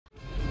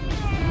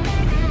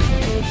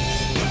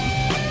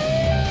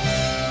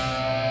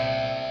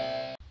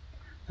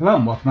Hello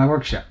and welcome to my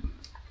workshop.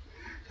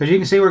 So as you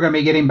can see, we're going to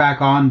be getting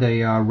back on the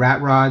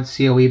ratrod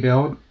COE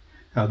build.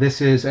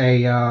 This is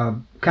a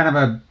kind of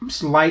a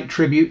slight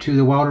tribute to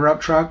the Welderup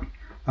truck.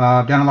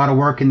 I've done a lot of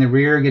work in the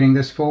rear getting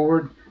this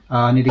forward.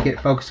 I need to get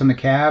focused on the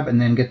cab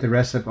and then get the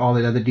rest of all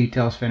the other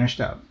details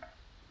finished up.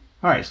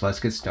 Alright, so let's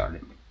get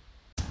started.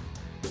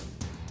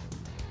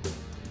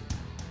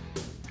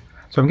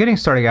 So I'm getting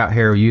started out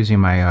here using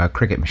my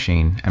Cricut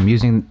machine. I'm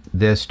using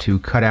this to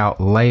cut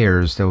out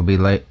layers that will be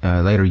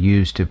later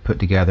used to put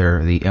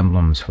together the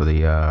emblems for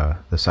the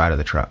side of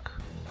the truck.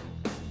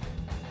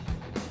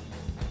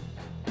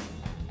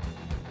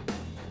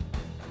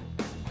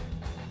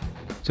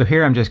 So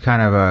here I'm just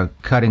kind of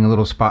cutting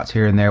little spots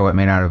here and there what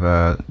may not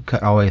have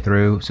cut all the way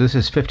through. So this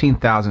is 15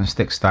 thousandths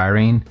thick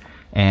styrene,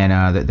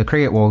 and the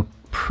Cricut will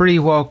pretty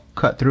well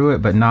cut through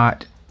it, but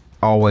not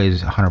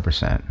always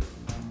 100%.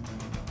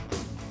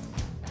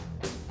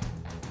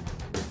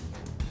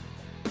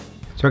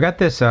 So I got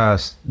this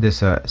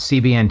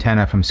CB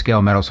antenna from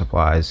Scale Metal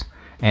Supplies,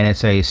 and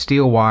it's a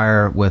steel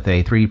wire with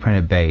a 3D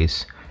printed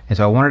base. And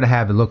so I wanted to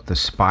have it look the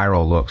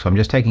spiral look. So I'm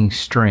just taking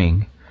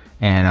string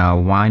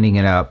and winding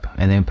it up,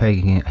 and then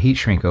putting a heat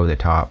shrink over the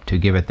top to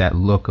give it that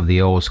look of the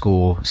old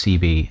school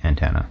CB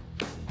antenna.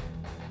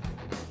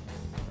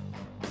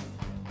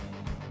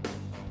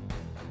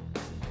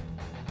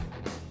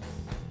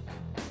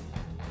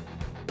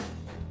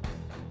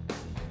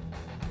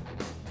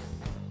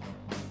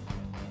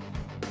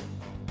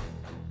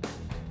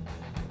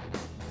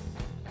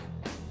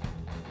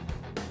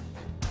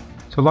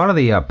 So a lot of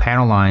the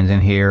panel lines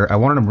in here, I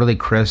wanted them really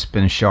crisp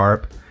and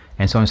sharp,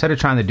 and so instead of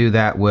trying to do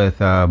that with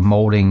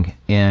molding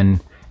in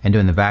and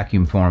doing the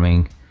vacuum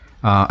forming,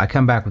 I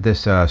come back with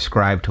this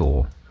scribe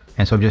tool.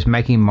 And so I'm just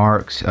making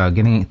marks,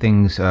 getting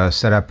things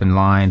set up and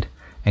lined,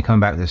 and coming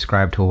back with the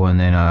scribe tool, and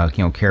then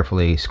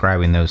carefully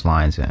scribing those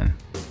lines in.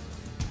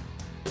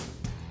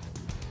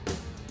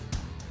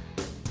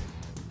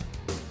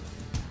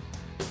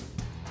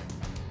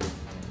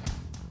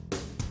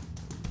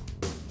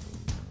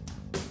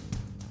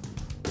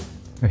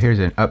 Here's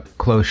an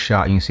up-close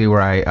shot. You can see where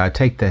I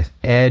take the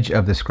edge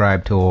of the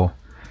scribe tool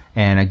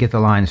and I get the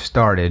line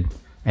started,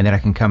 and then I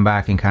can come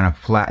back and kind of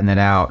flatten it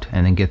out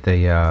and then get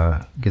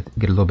the get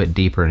a little bit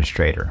deeper and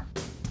straighter.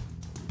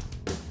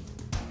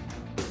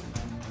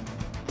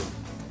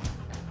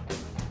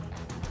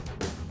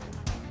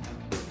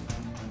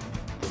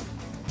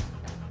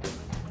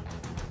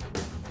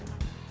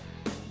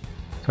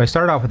 So I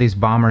started off with these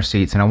bomber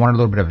seats, and I wanted a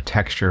little bit of a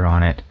texture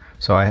on it,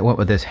 so I went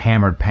with this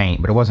hammered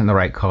paint, but it wasn't the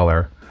right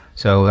color.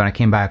 So then I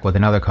came back with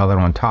another color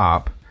on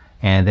top,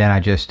 and then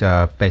I just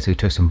basically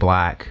took some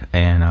black,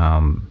 and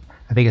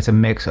I think it's a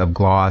mix of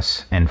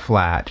gloss and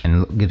flat,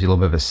 and gives you a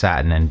little bit of a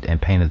satin,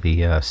 and painted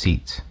the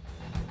seats.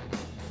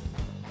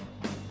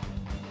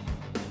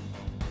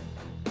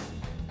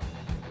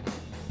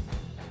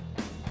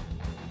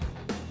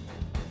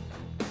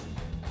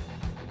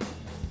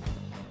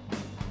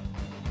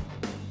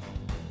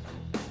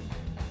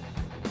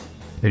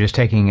 They're just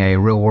taking a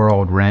real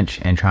world wrench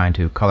and trying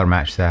to color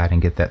match that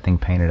and get that thing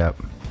painted up.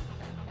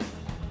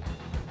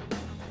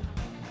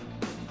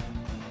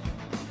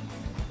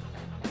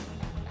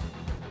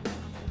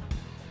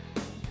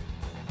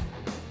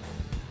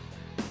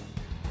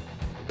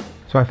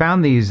 So I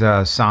found these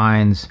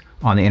signs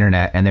on the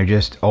internet, and they're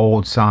just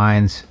old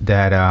signs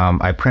that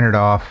I printed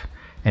off,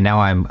 and now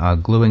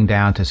I'm gluing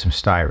down to some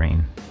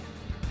styrene.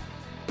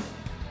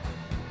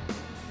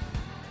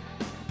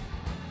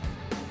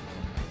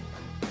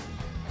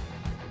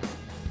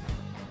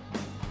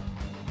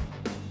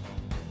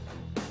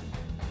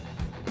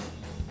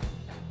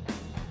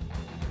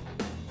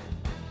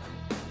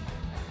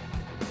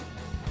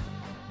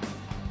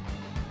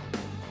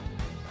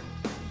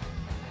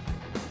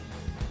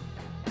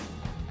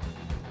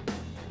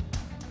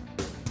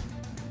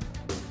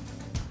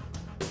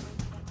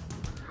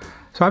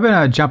 So I've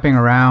been jumping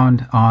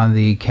around on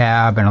the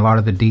cab and a lot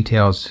of the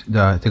details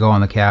to go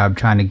on the cab,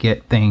 trying to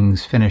get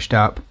things finished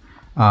up.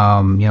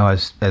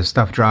 As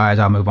stuff dries,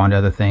 I'll move on to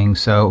other things.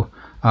 So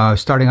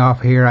starting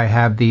off here, I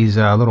have these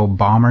little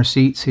bomber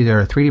seats. These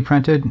are 3D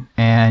printed,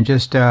 and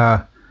just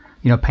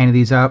painted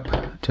these up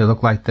to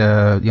look like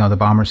the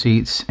bomber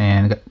seats,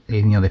 and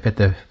they fit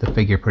the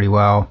figure pretty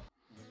well.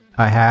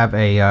 I have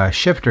a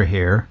shifter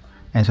here,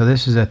 and so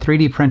this is a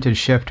 3D printed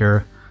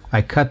shifter.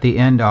 I cut the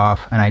end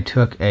off, and I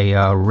took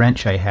a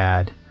wrench I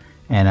had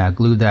and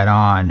glued that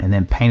on, and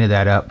then painted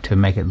that up to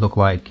make it look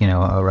like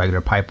a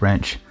regular pipe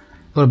wrench. A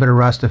little bit of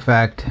rust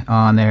effect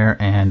on there,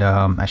 and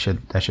that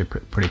should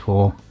pretty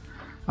cool.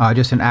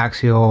 Just an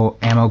axial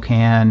ammo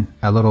can,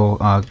 a little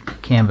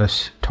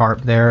canvas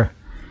tarp there,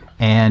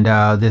 and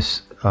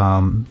this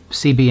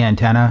CB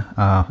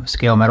antenna,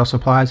 Scale Metal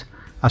Supplies.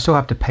 I still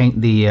have to paint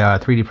the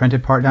 3D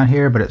printed part down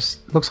here, but it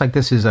looks like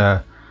this is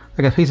like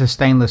a piece of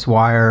stainless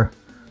wire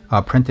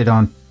printed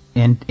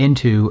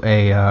into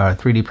a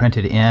 3D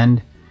printed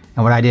end,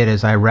 and what I did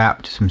is I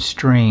wrapped some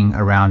string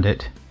around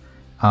it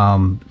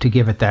to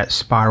give it that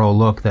spiral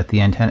look that the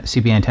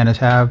CB antennas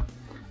have,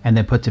 and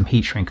then put some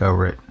heat shrink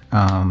over it.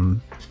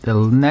 The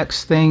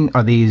next thing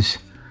are these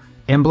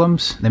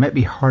emblems. They might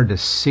be hard to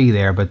see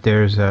there, but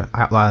there's an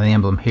outline of the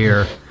emblem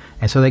here.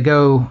 And so they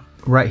go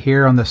right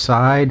here on the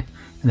side,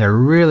 and they're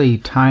really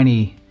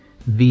tiny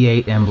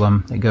V8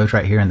 emblem that goes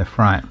right here in the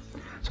front.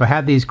 So I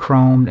have these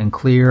chromed and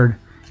cleared,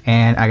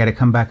 and I got to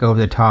come back over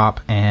the top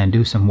and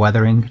do some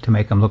weathering to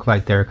make them look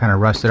like they're kind of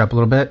rusted up a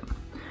little bit.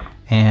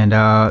 And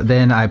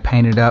then I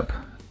painted up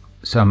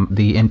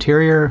the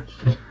interior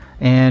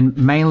and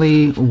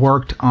mainly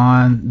worked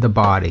on the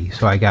body.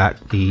 So I got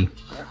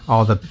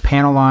all the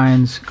panel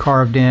lines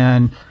carved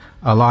in,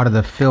 a lot of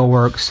the fill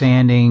work,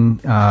 sanding,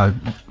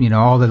 you know,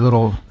 all the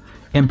little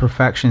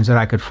imperfections that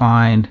I could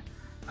find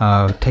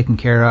taken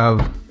care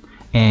of,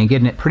 and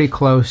getting it pretty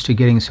close to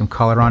getting some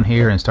color on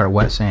here and start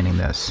wet sanding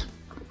this.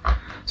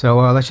 So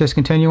let's just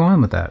continue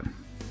on with that.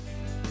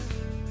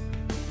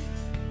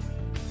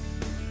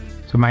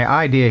 So my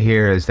idea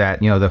here is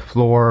that, you know, the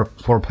floor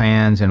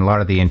plans and a lot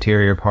of the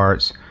interior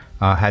parts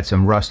had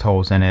some rust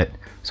holes in it.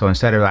 So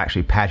instead of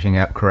actually patching it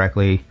up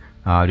correctly,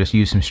 just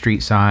use some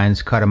street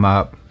signs, cut them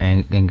up,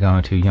 and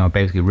going to, you know,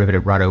 basically rivet it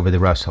right over the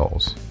rust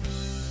holes.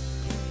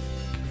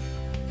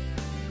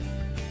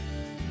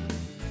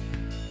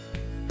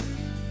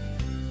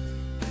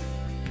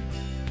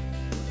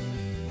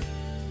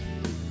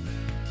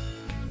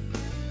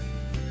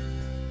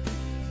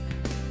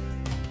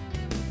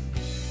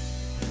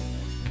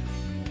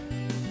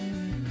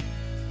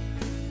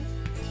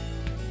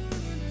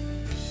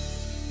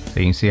 So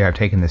you can see I've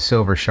taken the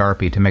silver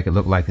Sharpie to make it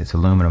look like it's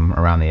aluminum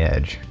around the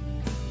edge.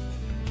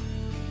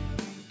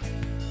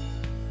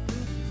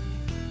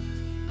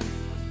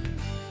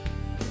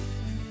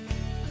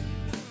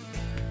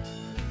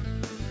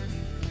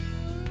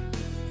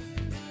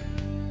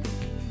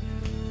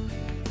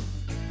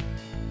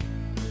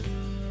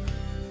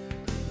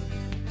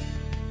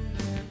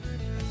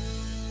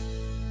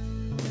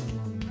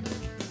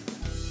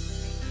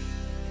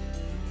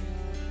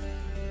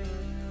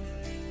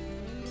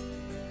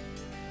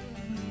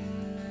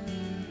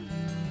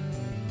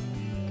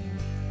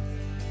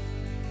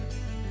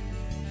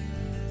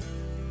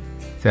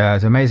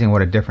 It's amazing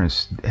what a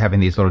difference having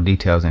these little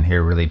details in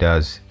here really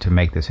does to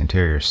make this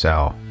interior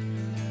sell.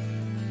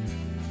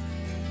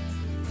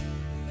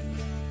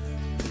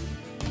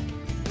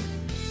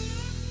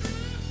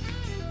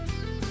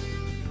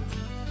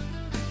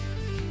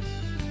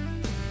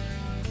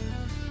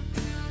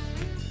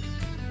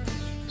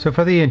 So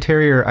for the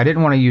interior, I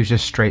didn't want to use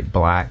just straight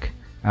black.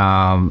 Give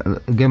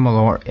them a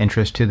little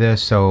interest to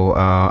this, so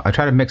I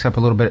try to mix up a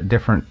little bit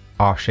different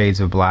off shades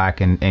of black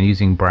and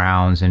using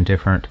browns and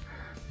different,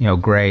 you know,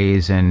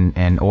 grays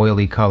and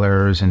oily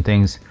colors and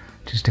things,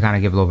 just to kind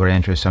of give a little bit of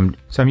interest.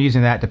 So I'm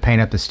using that to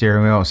paint up the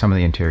steering wheel and some of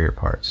the interior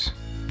parts.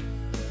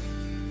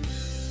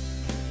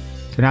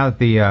 So now that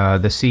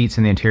the seats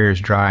and the interior is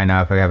dry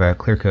enough, I have a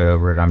clear coat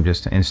over it. I'm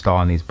just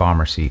installing these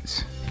bomber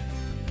seats.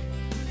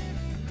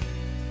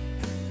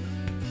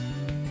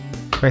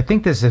 So I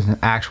think this is an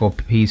actual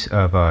piece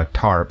of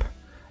tarp.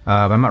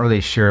 I'm not really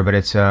sure, but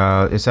it's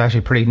actually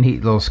a pretty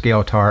neat little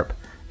scale tarp.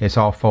 It's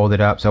all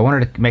folded up, so I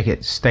wanted to make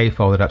it stay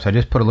folded up, so I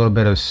just put a little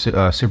bit of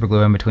super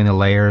glue in between the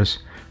layers,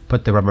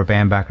 put the rubber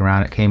band back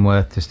around it came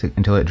with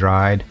until it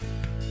dried.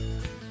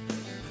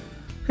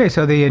 Okay,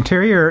 so the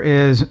interior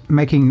is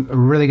making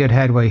really good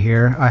headway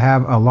here. I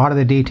have a lot of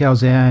the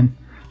details in,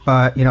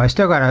 but you know, I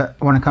still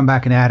want to come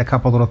back and add a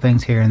couple little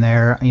things here and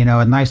there. You know,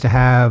 it's nice to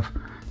have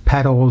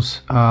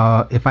pedals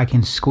if I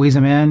can squeeze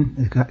them in.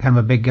 It's kind of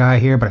a big guy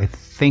here, but I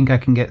think I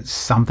can get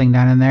something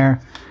down in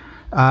there.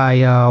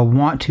 I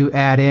want to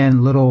add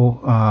in little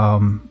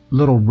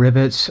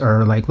rivets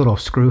or like little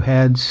screw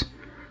heads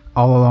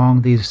all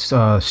along these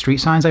street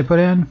signs I put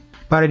in.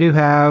 But I do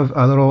have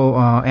a little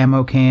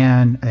ammo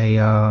can,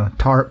 a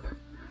tarp,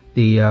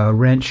 the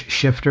wrench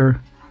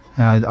shifter,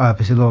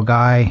 obviously a little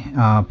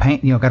guy,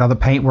 paint. You know, got all the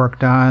paint work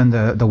done,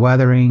 the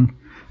weathering,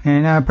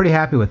 and I'm pretty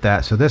happy with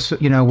that. So this,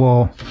 you know,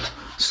 will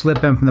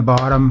slip in from the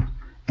bottom,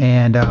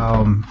 and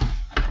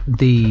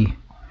the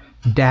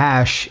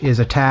dash is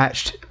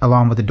attached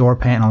along with the door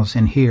panels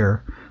in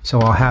here, so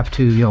I'll have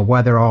to, you know,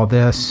 weather all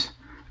this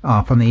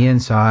from the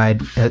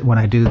inside when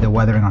I do the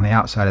weathering on the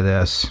outside of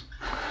this.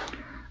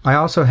 I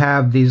also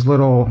have these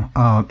little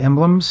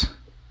emblems.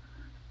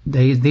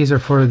 These are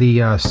for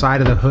the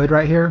side of the hood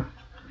right here,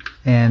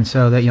 and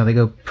so that, you know, they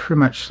go pretty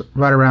much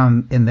right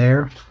around in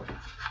there.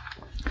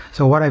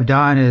 So what I've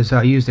done is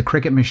use the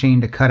Cricut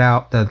machine to cut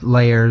out the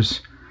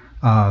layers.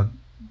 I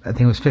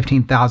think it was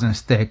 15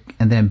 thousandths thick,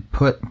 and then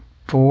put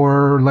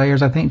 4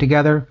 layers I think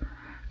together,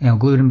 you know,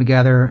 glued them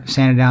together,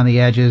 sanded down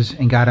the edges,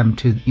 and got them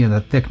to, you know,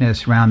 the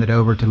thickness rounded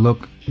over to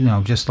look, you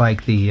know, just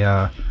like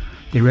the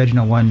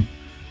original one.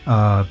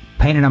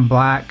 Painted them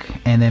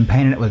black, and then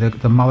painted it with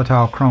the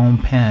Molotov chrome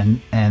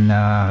pen, and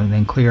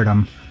then cleared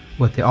them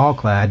with the all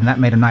clad, and that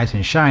made them nice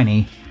and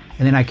shiny.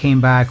 And then I came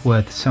back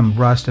with some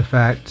rust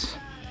effects,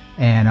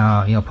 and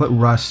you know, put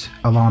rust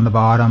along the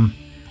bottom,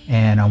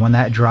 and when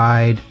that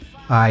dried,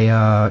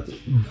 I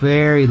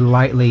very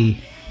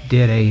lightly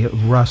did a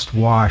rust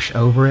wash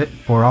over it,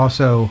 for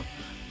also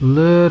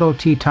little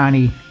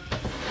tiny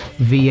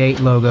V8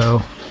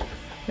 logo.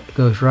 It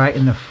goes right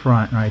in the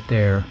front right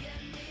there.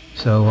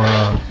 So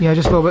yeah,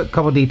 just a little bit,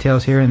 couple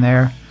details here and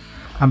there.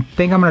 I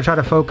think I'm going to try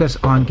to focus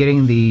on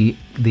getting the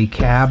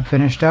cab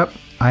finished up.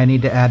 I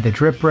need to add the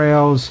drip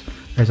rails.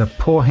 There's a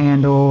pull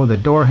handle, the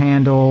door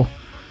handle,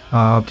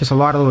 just a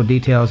lot of little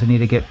details I need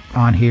to get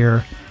on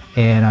here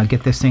and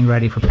get this thing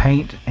ready for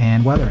paint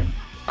and weathering.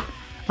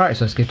 Alright,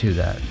 so let's get to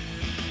that.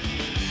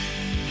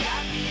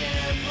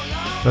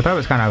 So I thought it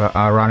was kind of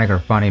ironic or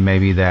funny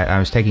maybe that I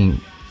was taking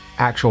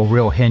actual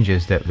real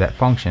hinges that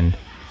functioned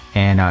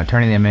and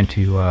turning them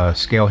into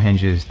scale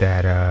hinges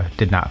that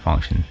did not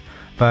function.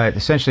 But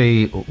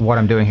essentially what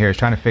I'm doing here is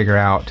trying to figure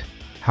out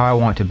how I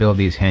want to build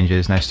these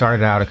hinges, and I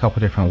started out a couple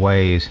different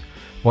ways.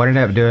 What I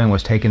ended up doing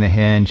was taking the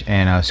hinge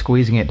and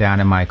squeezing it down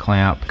in my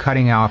clamp,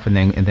 cutting off and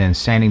then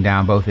sanding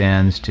down both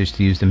ends just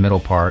to use the middle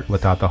part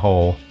without the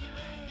hole,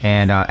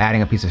 and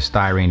adding a piece of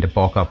styrene to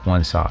bulk up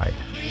one side.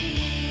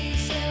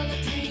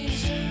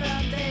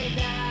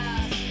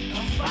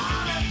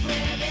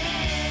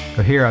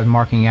 So here I was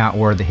marking out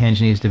where the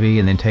hinge needs to be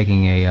and then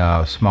taking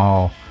a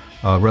small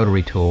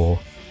rotary tool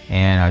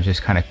and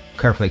just kind of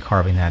carefully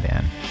carving that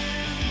in.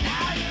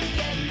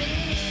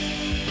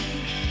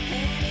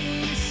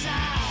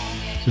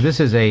 So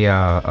this is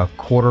a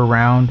quarter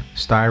round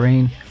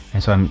styrene,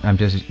 and so I'm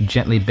just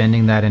gently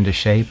bending that into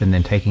shape and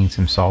then taking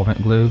some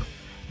solvent glue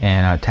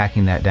and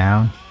tacking that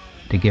down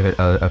to give it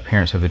an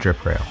appearance of a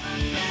drip rail.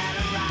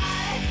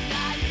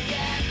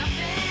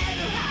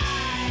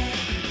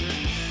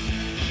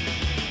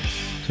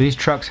 So these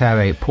trucks have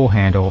a pull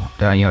handle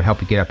to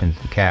help you get up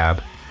into the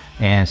cab,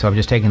 and so I'm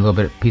just taking a little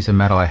bit piece of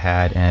metal I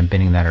had and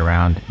bending that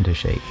around into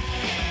shape.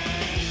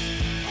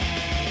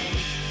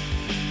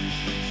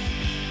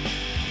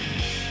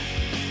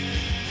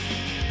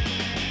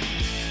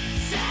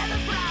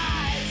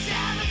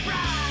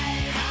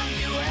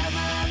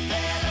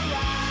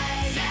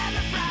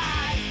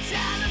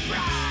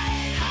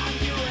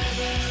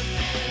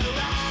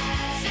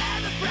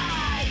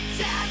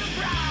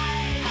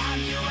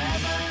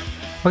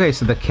 Okay,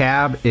 so the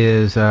cab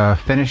is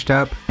finished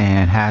up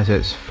and has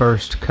its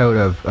first coat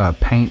of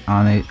paint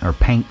on it, or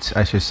paints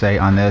I should say,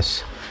 on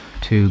this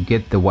to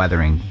get the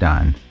weathering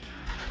done.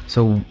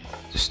 So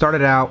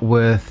started out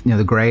with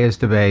the gray as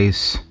the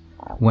base,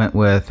 went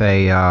with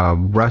a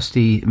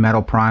rusty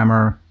metal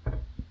primer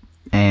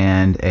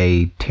and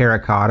a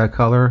terracotta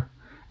color,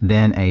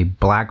 then a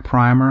black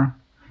primer.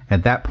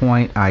 At that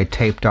point I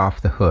taped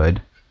off the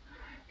hood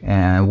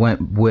and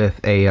went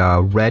with a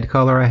red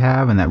color I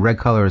have, and that red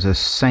color is the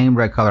same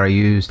red color I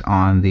used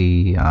on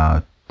the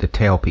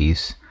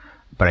tailpiece,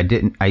 but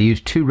I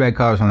used two red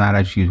colors on that.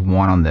 I just used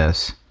one on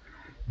this.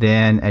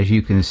 Then as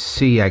you can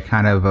see, I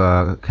kind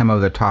of come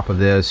over the top of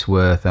this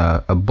with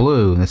a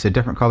blue, and it's a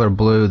different color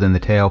blue than the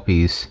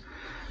tailpiece,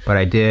 but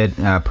I did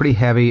pretty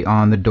heavy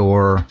on the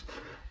door,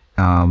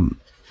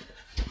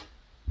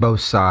 both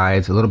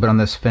sides, a little bit on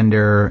this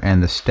fender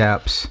and the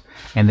steps,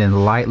 and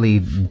then lightly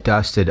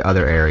dusted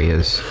other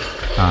areas,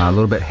 a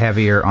little bit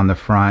heavier on the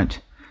front,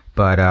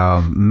 but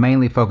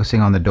mainly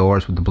focusing on the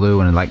doors with the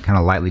blue and kind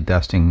of lightly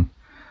dusting.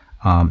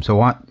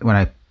 So when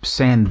I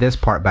sand this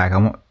part back, I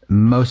want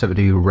most of it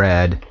to be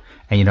red,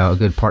 and a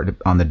good part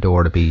on the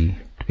door to be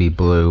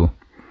blue.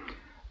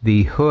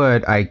 The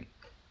hood,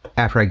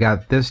 after I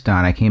got this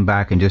done, I came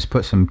back and just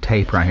put some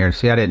tape around here.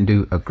 See, I didn't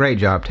do a great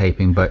job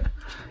taping, but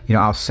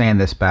I'll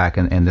sand this back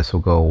and this will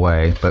go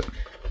away. But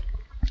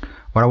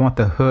what I want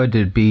the hood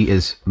to be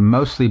is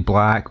mostly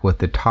black with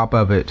the top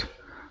of it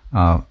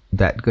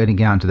that getting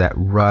down to that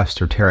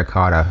rust or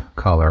terracotta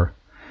color,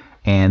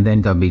 and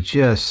then there'll be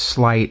just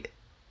slight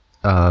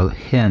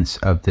hints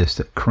of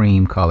this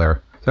cream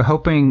color. So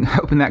hoping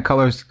that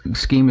color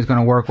scheme is going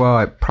to work well.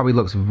 It probably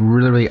looks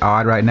really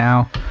odd right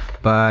now,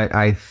 but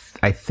I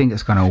think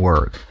it's going to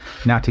work.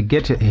 Now to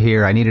get to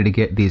here, I needed to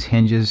get these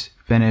hinges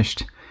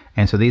finished,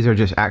 and so these are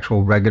just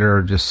actual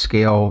regular just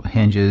scale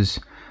hinges.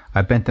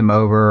 I bent them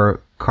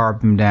over,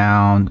 carved them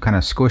down, kind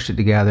of squished it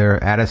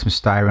together, added some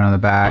styrene on the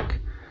back,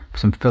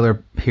 some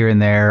filler here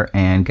and there,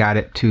 and got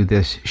it to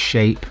this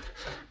shape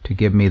to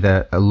give me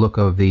a look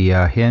of the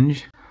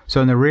hinge.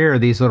 So in the rear,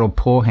 these little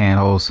pull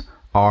handles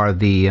are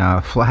the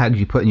flags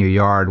you put in your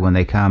yard when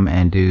they come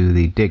and do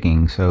the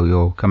digging. So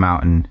you'll come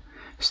out and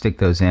stick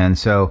those in.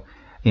 So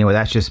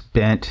that's just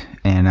bent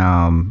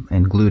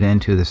and glued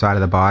into the side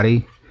of the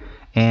body,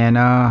 and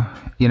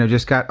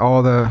just got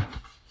all the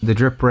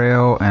drip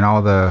rail and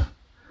all the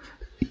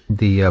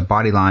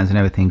body lines and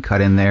everything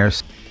cut in there.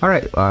 All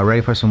right,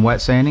 ready for some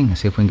wet sanding.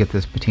 Let's see if we can get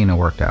this patina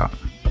worked out.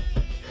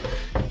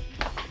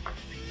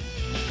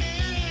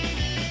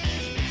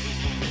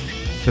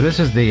 So this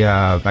is the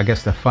I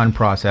guess the fun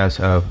process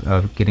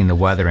of getting the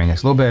weathering.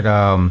 It's a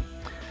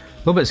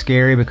little bit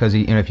scary because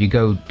if you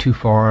go too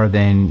far,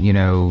 then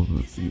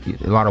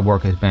a lot of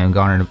work has been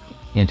gone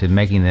into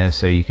making this,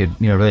 so you could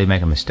really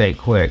make a mistake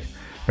quick.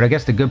 But I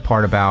guess the good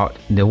part about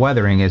the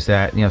weathering is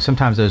that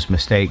sometimes those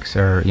mistakes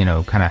are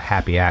kind of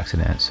happy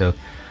accidents. So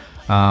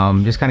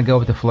just kind of go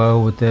with the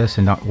flow with this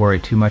and not worry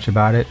too much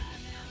about it.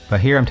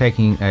 But here I'm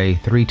taking a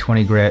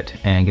 320 grit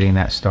and getting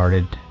that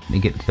started to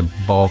get the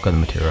bulk of the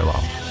material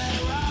off.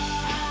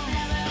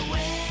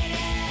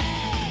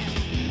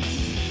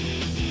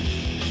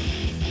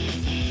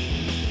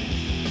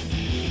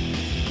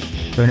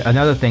 So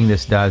another thing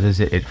this does is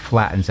it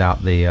flattens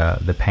out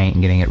the paint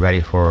and getting it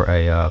ready for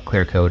a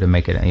clear coat and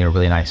make it a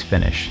really nice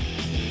finish.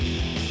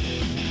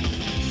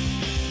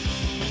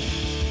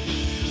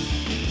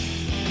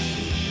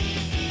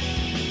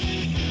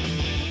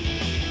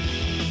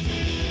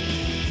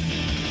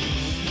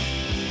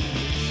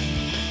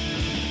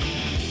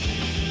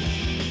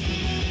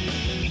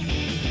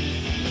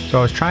 So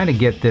I was trying to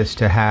get this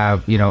to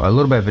have, a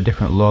little bit of a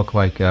different look,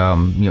 like, well,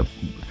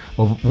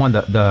 one,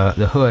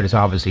 the hood is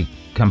obviously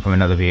come from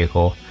another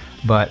vehicle,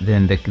 but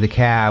then the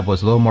cab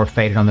was a little more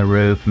faded on the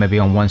roof, maybe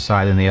on one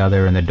side than the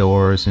other, and the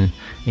doors, and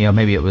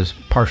maybe it was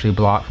partially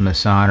blocked from the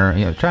sun,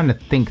 or trying to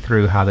think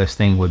through how this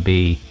thing would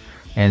be.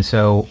 And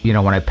so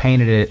when I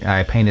painted it,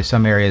 I painted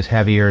some areas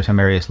heavier, some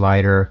areas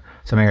lighter,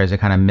 some areas I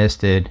kind of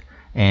misted,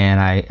 and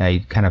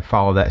I kind of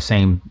followed that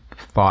same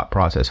thought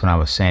process when I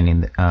was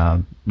sanding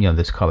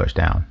this colors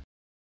down.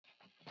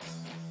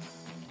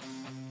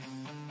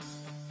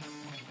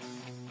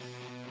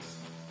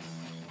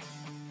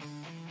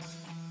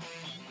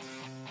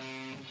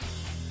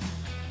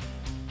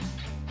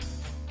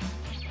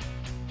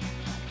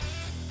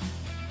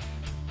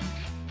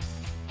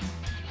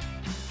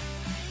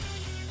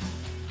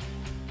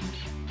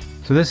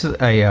 So this is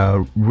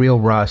a real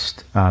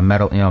rust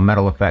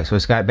metal effect. So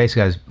it's got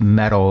basically has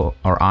metal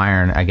or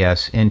iron, I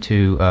guess,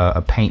 into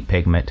a paint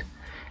pigment,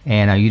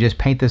 and you just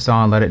paint this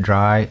on, let it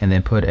dry, and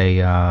then put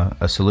a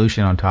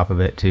solution on top of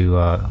it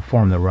to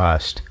form the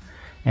rust.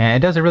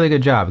 And it does a really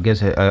good job. It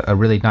gives it a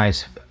really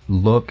nice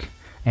look,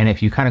 and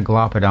if you kind of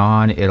glop it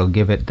on, it'll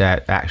give it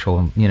that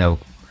actual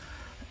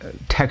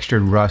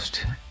textured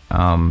rust.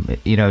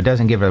 It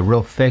doesn't give it a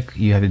real thick.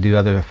 You have to do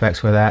other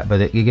effects with that, but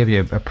it gives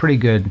you a pretty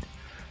good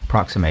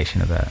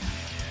approximation of that.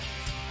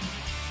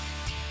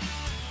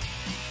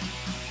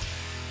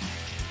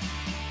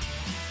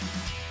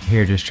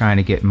 Here, just trying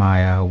to get my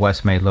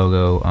Wesmade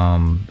logo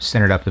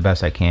centered up the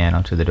best I can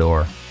onto the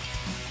door.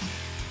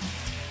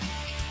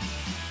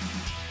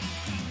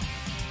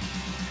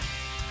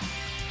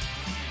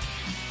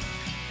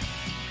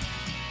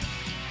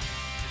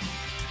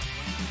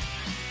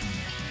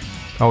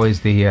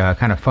 Always the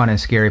kind of fun and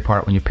scary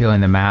part when you're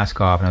peeling the mask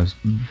off, and I was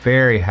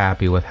very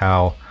happy with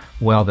how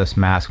well this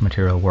mask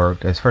material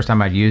worked. It's the first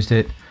time I'd used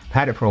it. I've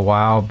had it for a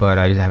while, but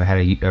I just haven't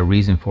had a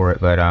reason for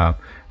it. But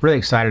really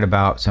excited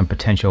about some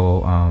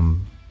potential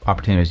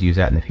opportunities to use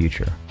that in the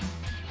future.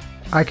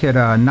 I could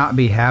not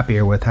be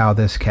happier with how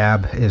this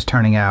cab is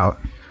turning out.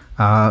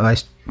 I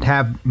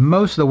have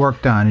most of the work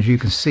done, as you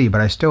can see,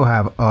 but I still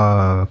have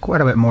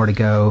quite a bit more to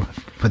go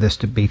for this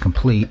to be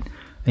complete.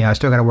 I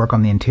still got to work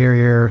on the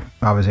interior.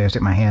 Obviously, I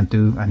stick my hand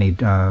through. I need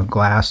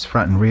glass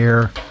front and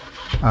rear.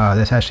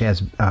 This actually has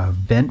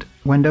vent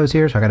windows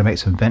here, so I got to make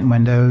some vent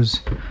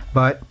windows,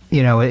 but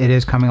it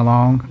is coming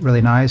along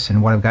really nice,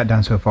 and what I've got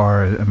done so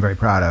far I'm very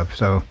proud of.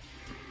 So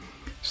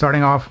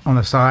starting off on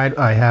the side,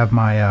 I have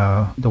my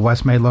the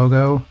Wesmade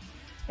logo,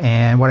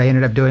 and what I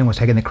ended up doing was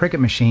taking the Cricut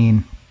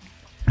machine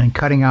and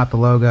cutting out the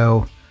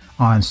logo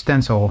on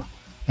stencil,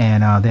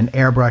 and then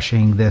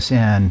airbrushing this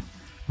in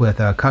with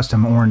a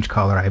custom orange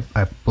color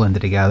I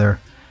blended together.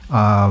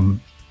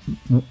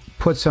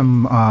 Put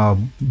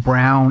some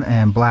brown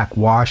and black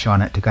wash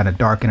on it to kind of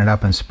darken it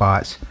up in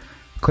spots,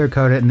 clear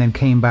coat it, and then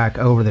came back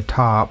over the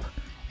top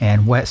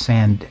and wet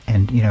sand,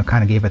 and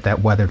kind of gave it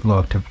that weathered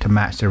look to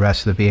match the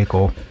rest of the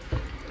vehicle.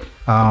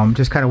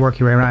 Just kind of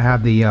working around. I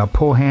have the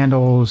pull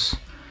handles,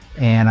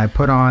 and I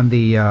put on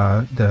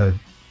the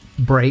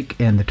brake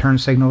and the turn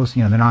signals.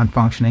 They're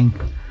non-functioning.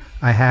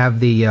 I have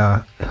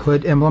the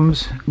hood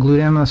emblems glued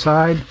in on the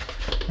side,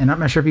 and I'm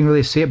not sure if you can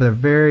really see it, but they're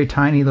very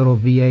tiny little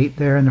V8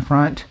 there in the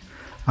front.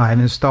 I've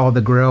installed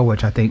the grill,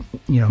 which I think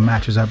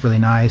matches up really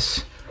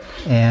nice,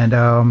 and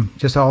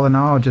just all in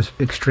all, just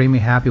extremely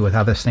happy with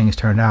how this thing has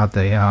turned out.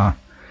 The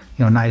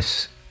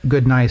nice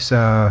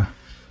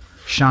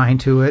shine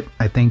to it.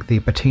 I think the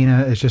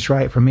patina is just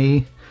right for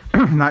me.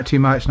 Not too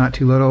much, not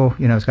too little.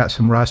 It's got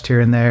some rust here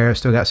and there.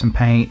 Still got some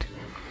paint.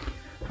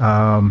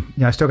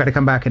 I still got to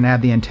come back and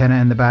add the antenna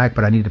in the back,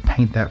 but I need to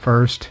paint that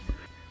first.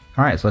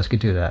 All right, so let's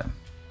get to that.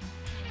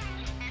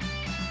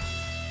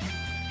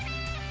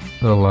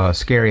 A little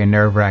scary and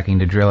nerve-wracking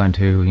to drill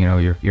into,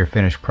 your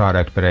finished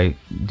product, but I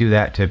do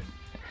that to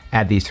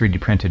add these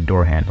 3D printed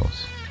door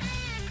handles.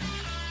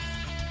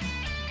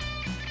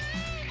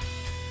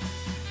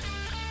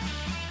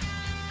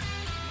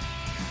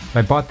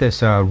 I bought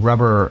this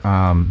rubber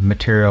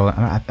material.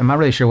 I'm not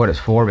really sure what it's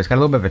for, but it's got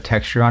a little bit of a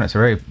texture on it. It's a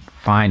very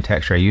fine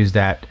texture. I use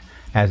that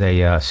as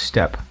a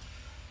step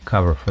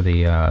cover for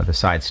the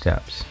side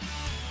steps.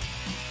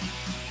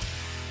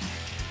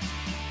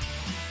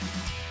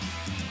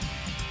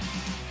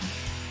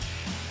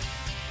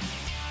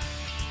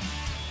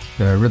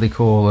 A really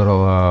cool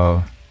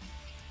little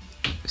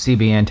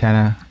CB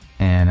antenna,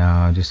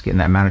 and just getting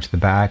that mounted to the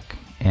back,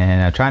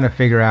 and trying to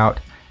figure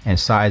out and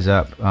size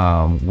up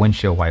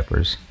windshield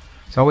wipers.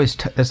 It's always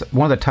that's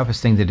one of the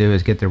toughest things to do,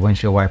 is get their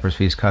windshield wipers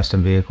for these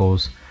custom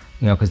vehicles,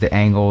 you know, because the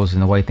angles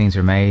and the way things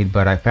are made.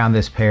 But I found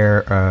this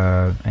pair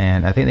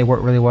and I think they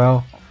work really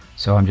well,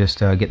 so I'm just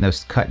getting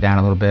those cut down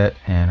a little bit,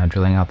 and I'm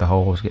drilling out the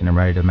holes, getting them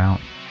ready to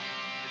mount.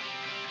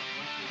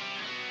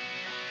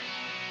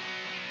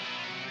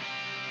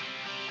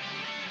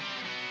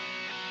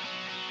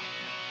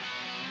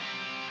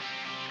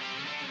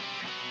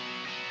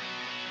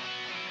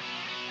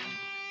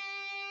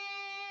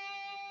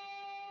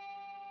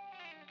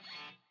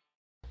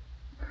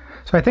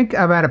 So I think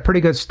I'm at a pretty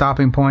good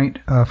stopping point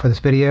for this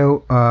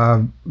video.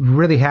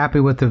 Really happy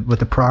with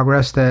the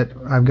progress that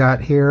I've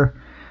got here.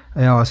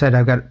 You know, I said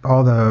I've got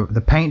all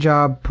the paint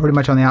job pretty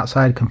much on the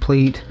outside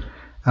complete.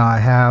 I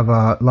have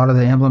a lot of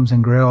the emblems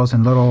and grills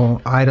and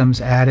little items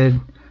added.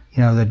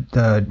 You know,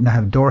 I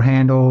have door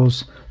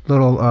handles,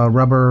 little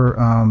rubber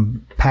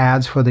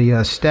pads for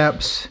the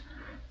steps,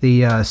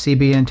 the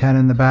CB antenna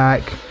in the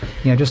back.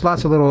 You know, just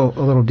lots of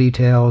little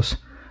details.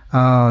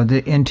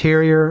 The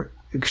interior,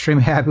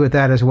 extremely happy with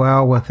that as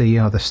well, with the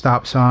the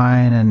stop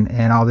sign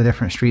and all the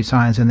different street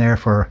signs in there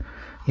for,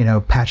 you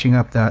know, patching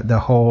up the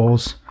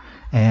holes.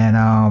 And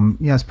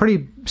you know, it's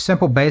pretty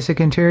simple, basic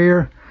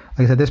interior.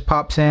 Like I said, this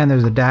pops in,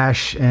 there's a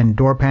dash and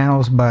door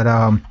panels, but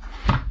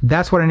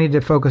that's what I need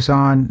to focus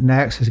on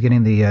next, is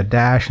getting the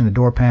dash and the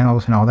door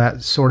panels and all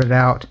that sorted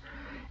out,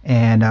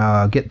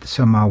 and get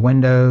some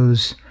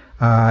windows.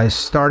 I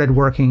started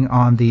working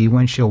on the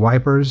windshield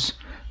wipers,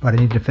 but I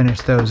need to finish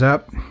those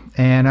up.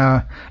 And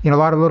you know, a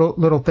lot of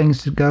little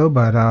things to go,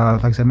 but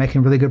like I said,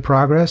 making really good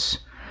progress.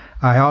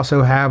 I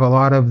also have a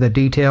lot of the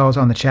details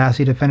on the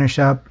chassis to finish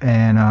up,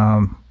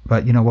 and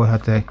but you know, we'll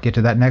have to get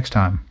to that next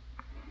time.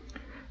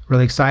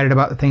 Really excited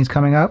about the things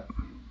coming up.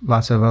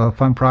 Lots of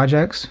fun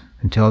projects.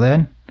 Until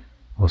then,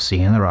 we'll see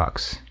you in the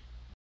rocks.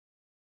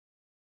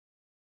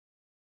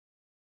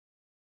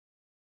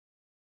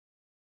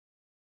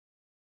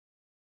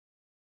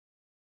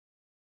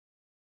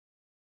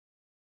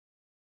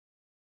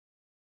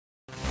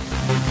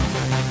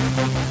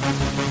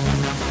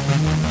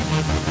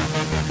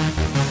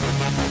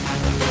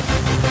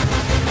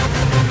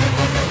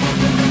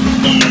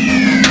 Yeah.